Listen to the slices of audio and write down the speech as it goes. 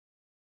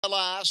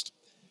last.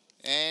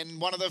 And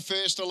one of the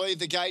first to leave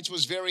the gates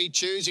was Very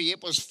Choosy.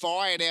 It was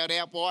fired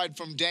out wide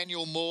from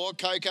Daniel Moore.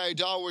 Coco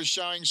Dole was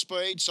showing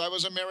speed. So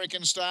was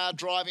American Star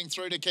driving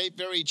through to keep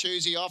Very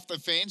Choosy off the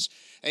fence.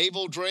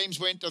 Evil Dreams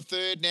went to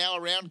third now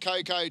around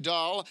Coco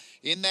Dole.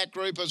 In that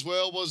group as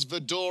well was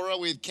Vidora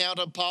with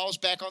Counter Pulse.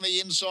 Back on the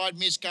inside,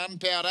 Miss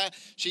Gunpowder.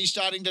 She's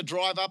starting to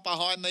drive up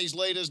behind these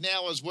leaders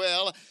now as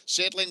well.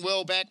 Settling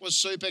well back was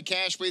Super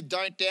Cash with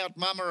Don't Doubt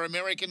Mama.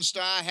 American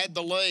Star had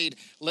the lead.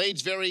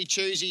 Leads Very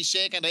Choosy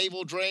second.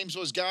 Evil Dreams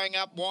was going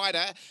up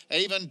wider.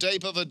 Even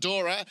deeper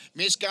Vidora.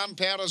 Miss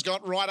Gunpowder's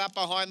got right up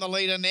behind the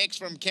leader next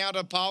from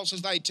Counter Pulse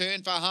as they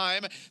turn for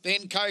home.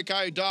 Then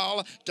Coco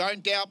Dole.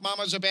 Don't Doubt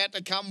Mama's about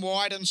to come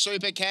wide and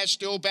Super Cash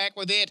still back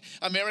with it.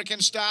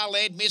 American Star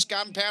led. Miss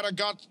Gunpowder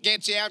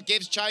gets out,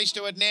 gives chase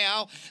to it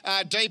now.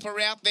 Deeper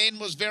out then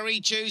was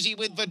Very Choosy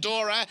with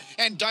Vidora,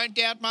 and Don't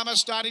Doubt Mama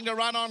starting to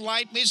run on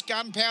late. Miss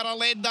Gunpowder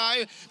led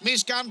though.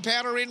 Miss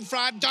Gunpowder in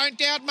front. Don't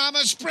Doubt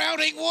Mama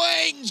sprouting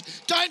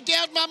wings. Don't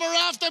Doubt Mama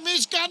after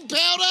Miss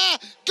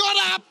Gunpowder.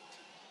 Got up.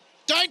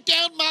 Don't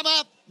Doubt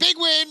Mama. Big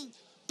win.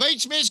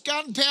 Beats Miss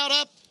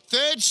Gunpowder.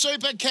 Third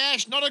Super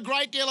Cash. Not a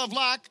great deal of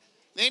luck.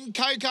 Then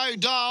Coco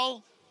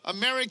Dole.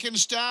 American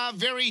Star,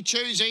 Very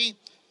Choosy,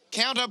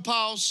 Counter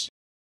Pulse,